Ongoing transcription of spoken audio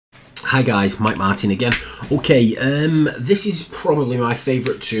Hi guys, Mike Martin again. Okay, this is probably my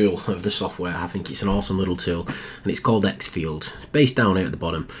favourite tool of the software. I think it's an awesome little tool, and it's called xFields. It's based down here at the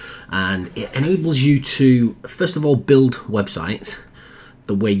bottom, and it enables you to, first of all, build websites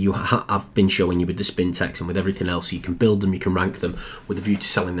the way you I've been showing you with the spin text and with everything else. So you can build them, you can rank them with a view to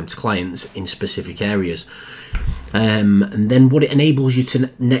selling them to clients in specific areas. And then what it enables you to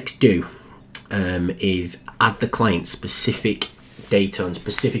next do is add the client specific data and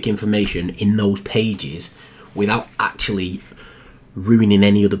specific information in those pages without actually ruining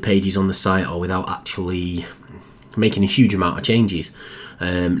any other pages on the site or without actually making a huge amount of changes.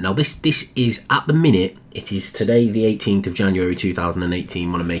 Now this is, at the minute, it is today the 18th of January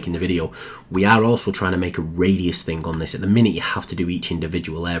 2018 when I'm making the video. We are also trying to make a radius thing on this. At the minute you have to do each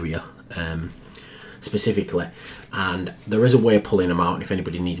individual area specifically, and there is a way of pulling them out, and if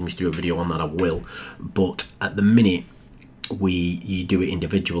anybody needs me to do a video on that I will, but at the minute you do it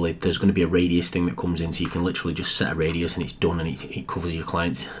individually. There's going to be a radius thing that comes in, so you can literally just set a radius and it's done, and it covers your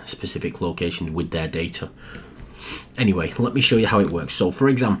client's specific locations with their data. Anyway, let me show you how it works. So for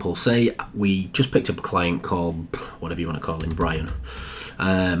example, say we just picked up a client called, whatever you want to call him, Brian,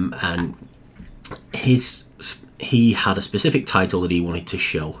 and he had a specific title that he wanted to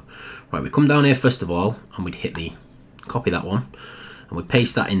show. Right, we come down here first of all and we'd hit the copy that one and we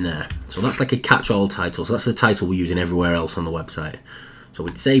paste that in there. So that's like a catch-all title. So that's the title we're using everywhere else on the website. So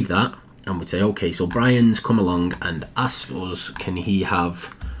we'd save that and we'd say, okay, so Brian's come along and asked us, can he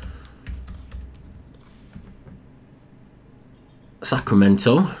have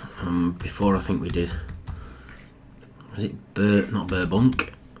Sacramento? Before I think we did, was it not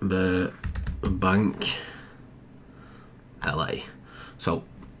Burbank, Burbank, LA. So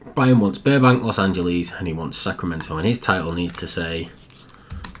Brian wants Burbank, Los Angeles, and he wants Sacramento, and his title needs to say,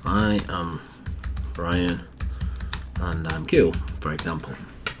 I am Brian and I'm cool, for example.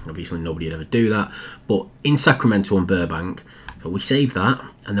 Obviously nobody would ever do that, but in Sacramento and Burbank, so we save that,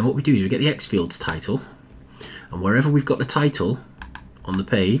 and then what we do is we get the xFields title, and wherever we've got the title on the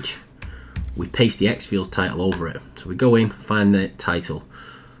page, we paste the xFields title over it. So we go in, find the title,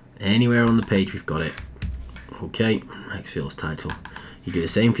 anywhere on the page we've got it. Okay, xFields title. You do the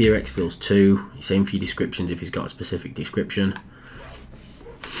same for your xFields 2, same for your descriptions if he's got a specific description.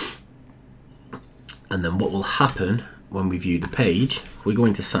 And then what will happen when we view the page, if we go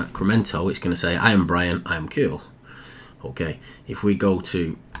into Sacramento, it's going to say, I am Brian, I am cool. Okay, if we go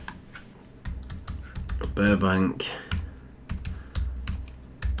to Burbank,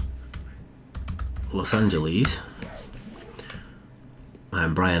 Los Angeles,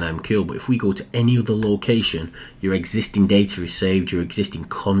 I'm Brian, I'm cool. But if we go to any other location, your existing data is saved, your existing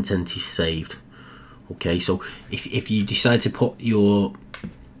content is saved. Okay, so if you decide to put your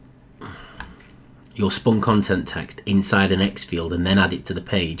spun content text inside an xField and then add it to the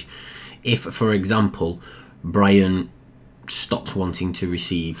page, if, for example, Brian stops wanting to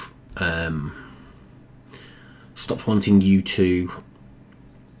receive, stops wanting you to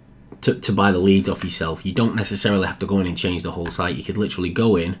buy the leads off yourself, you don't necessarily have to go in and change the whole site. You could literally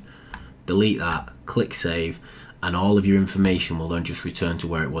go in, delete that, click save, and all of your information will then just return to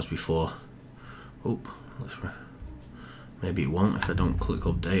where it was before. Oop, maybe it won't if I don't click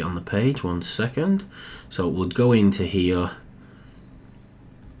update on the page. 1 second. So it would go into here,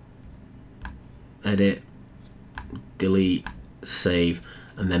 edit, delete, save,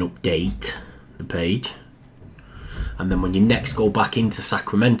 and then update the page. And then when you next go back into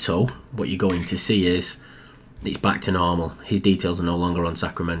Sacramento, what you're going to see is it's back to normal. His details are no longer on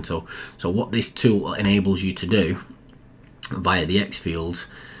Sacramento. So what this tool enables you to do via the xFields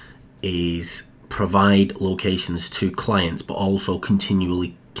is provide locations to clients, but also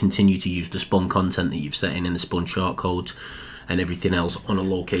continue to use the spun content that you've set in the spun shortcodes and everything else on a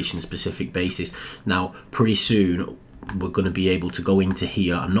location specific basis. Now pretty soon we're going to be able to go into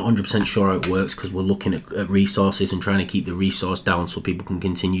here. I'm not 100% sure how it works because we're looking at resources and trying to keep the resource down so people can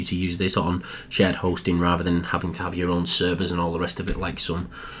continue to use this on shared hosting rather than having to have your own servers and all the rest of it like some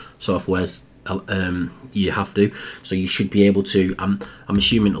softwares you have to. So you should be able to, I'm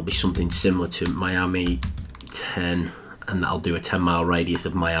assuming it'll be something similar to Miami 10, and that'll do a 10-mile radius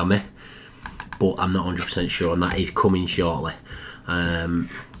of Miami, but I'm not 100% sure, and that is coming shortly.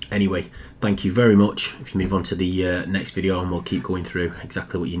 Anyway, thank you very much. If you move on to the next video, and we'll keep going through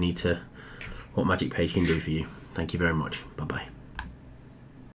exactly what you need to, what Magic Page can do for you. Thank you very much. Bye bye.